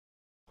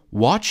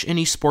Watch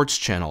any sports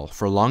channel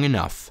for long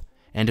enough,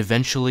 and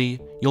eventually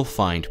you'll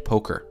find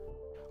poker.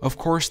 Of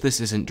course, this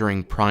isn't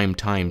during prime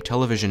time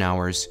television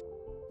hours,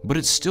 but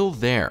it's still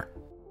there.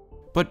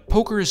 But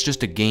poker is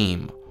just a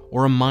game,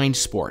 or a mind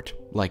sport,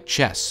 like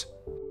chess.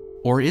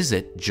 Or is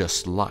it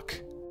just luck?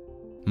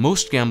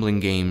 Most gambling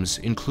games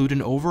include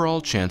an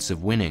overall chance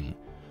of winning,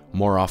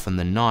 more often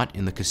than not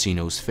in the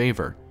casino's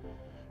favor,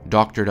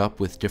 doctored up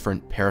with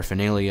different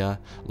paraphernalia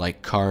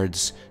like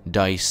cards,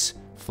 dice,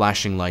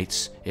 flashing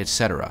lights,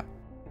 etc.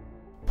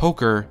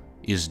 Poker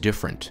is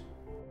different.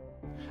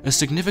 A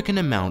significant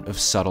amount of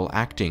subtle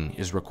acting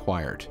is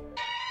required.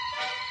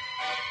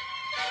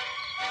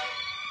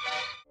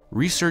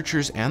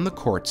 Researchers and the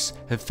courts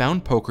have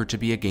found poker to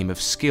be a game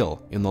of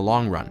skill in the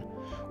long run,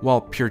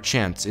 while pure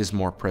chance is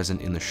more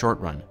present in the short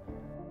run.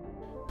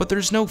 But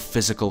there's no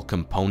physical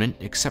component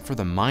except for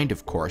the mind,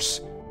 of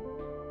course.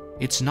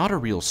 It's not a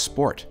real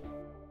sport.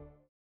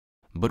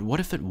 But what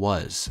if it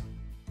was?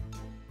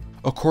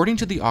 According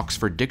to the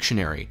Oxford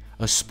Dictionary,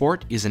 a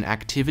sport is an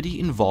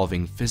activity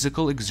involving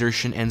physical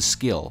exertion and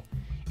skill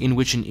in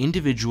which an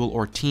individual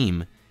or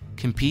team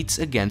competes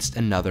against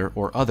another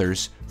or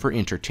others for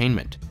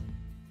entertainment.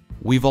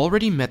 We've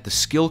already met the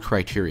skill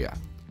criteria,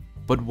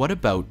 but what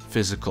about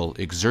physical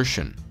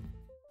exertion?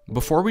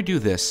 Before we do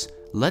this,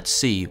 let's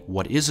see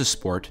what is a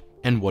sport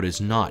and what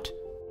is not.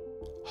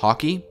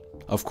 Hockey?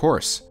 Of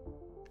course.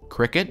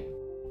 Cricket?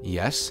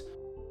 Yes.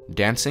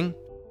 Dancing?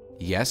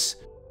 Yes.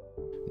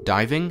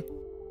 Diving?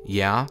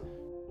 Yeah.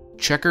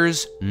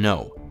 Checkers?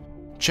 No.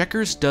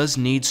 Checkers does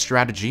need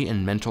strategy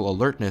and mental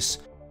alertness,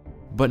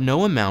 but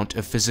no amount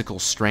of physical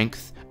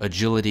strength,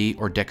 agility,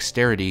 or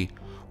dexterity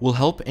will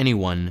help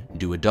anyone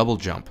do a double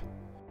jump.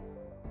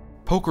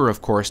 Poker,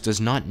 of course, does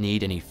not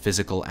need any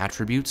physical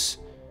attributes,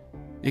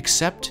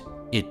 except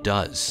it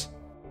does.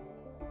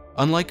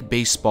 Unlike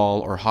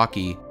baseball or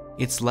hockey,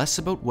 it's less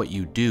about what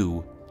you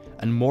do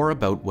and more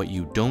about what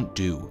you don't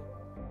do.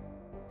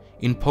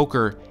 In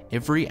poker,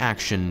 every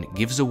action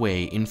gives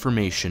away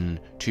information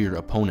to your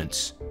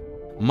opponents,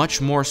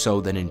 much more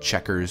so than in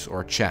checkers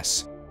or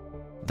chess.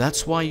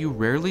 That's why you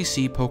rarely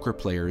see poker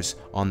players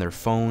on their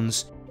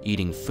phones,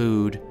 eating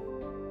food,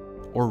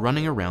 or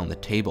running around the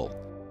table.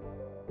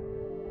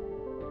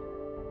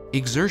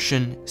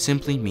 Exertion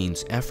simply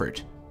means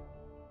effort.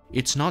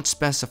 It's not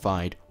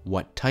specified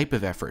what type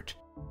of effort.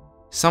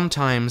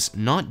 Sometimes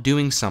not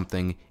doing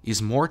something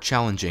is more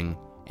challenging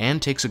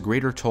and takes a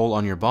greater toll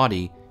on your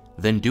body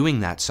than doing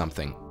that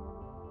something.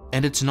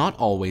 And it's not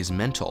always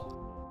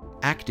mental.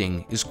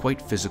 Acting is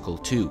quite physical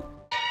too.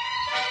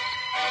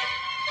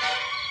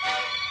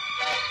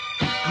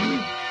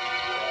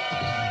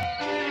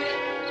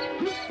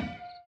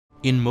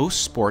 In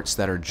most sports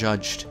that are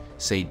judged,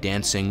 say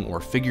dancing or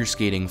figure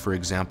skating for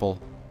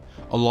example,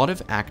 a lot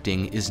of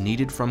acting is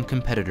needed from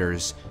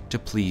competitors to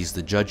please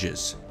the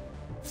judges.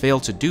 Fail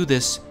to do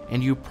this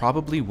and you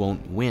probably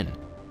won't win.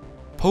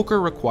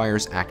 Poker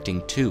requires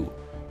acting too,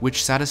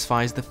 which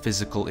satisfies the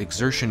physical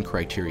exertion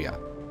criteria.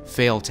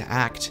 Fail to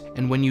act,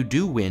 and when you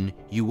do win,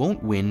 you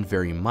won't win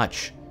very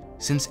much,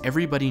 since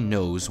everybody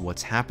knows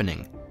what's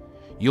happening.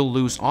 You'll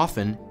lose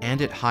often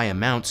and at high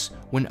amounts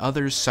when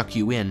others suck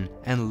you in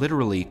and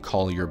literally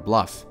call your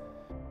bluff.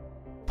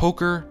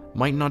 Poker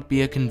might not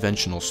be a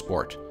conventional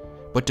sport,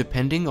 but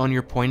depending on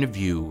your point of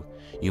view,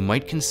 you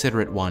might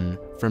consider it one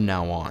from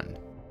now on.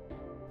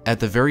 At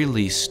the very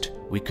least,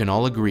 we can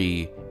all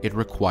agree it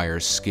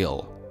requires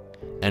skill,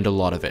 and a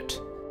lot of it.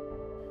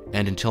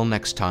 And until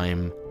next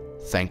time,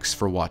 thanks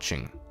for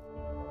watching.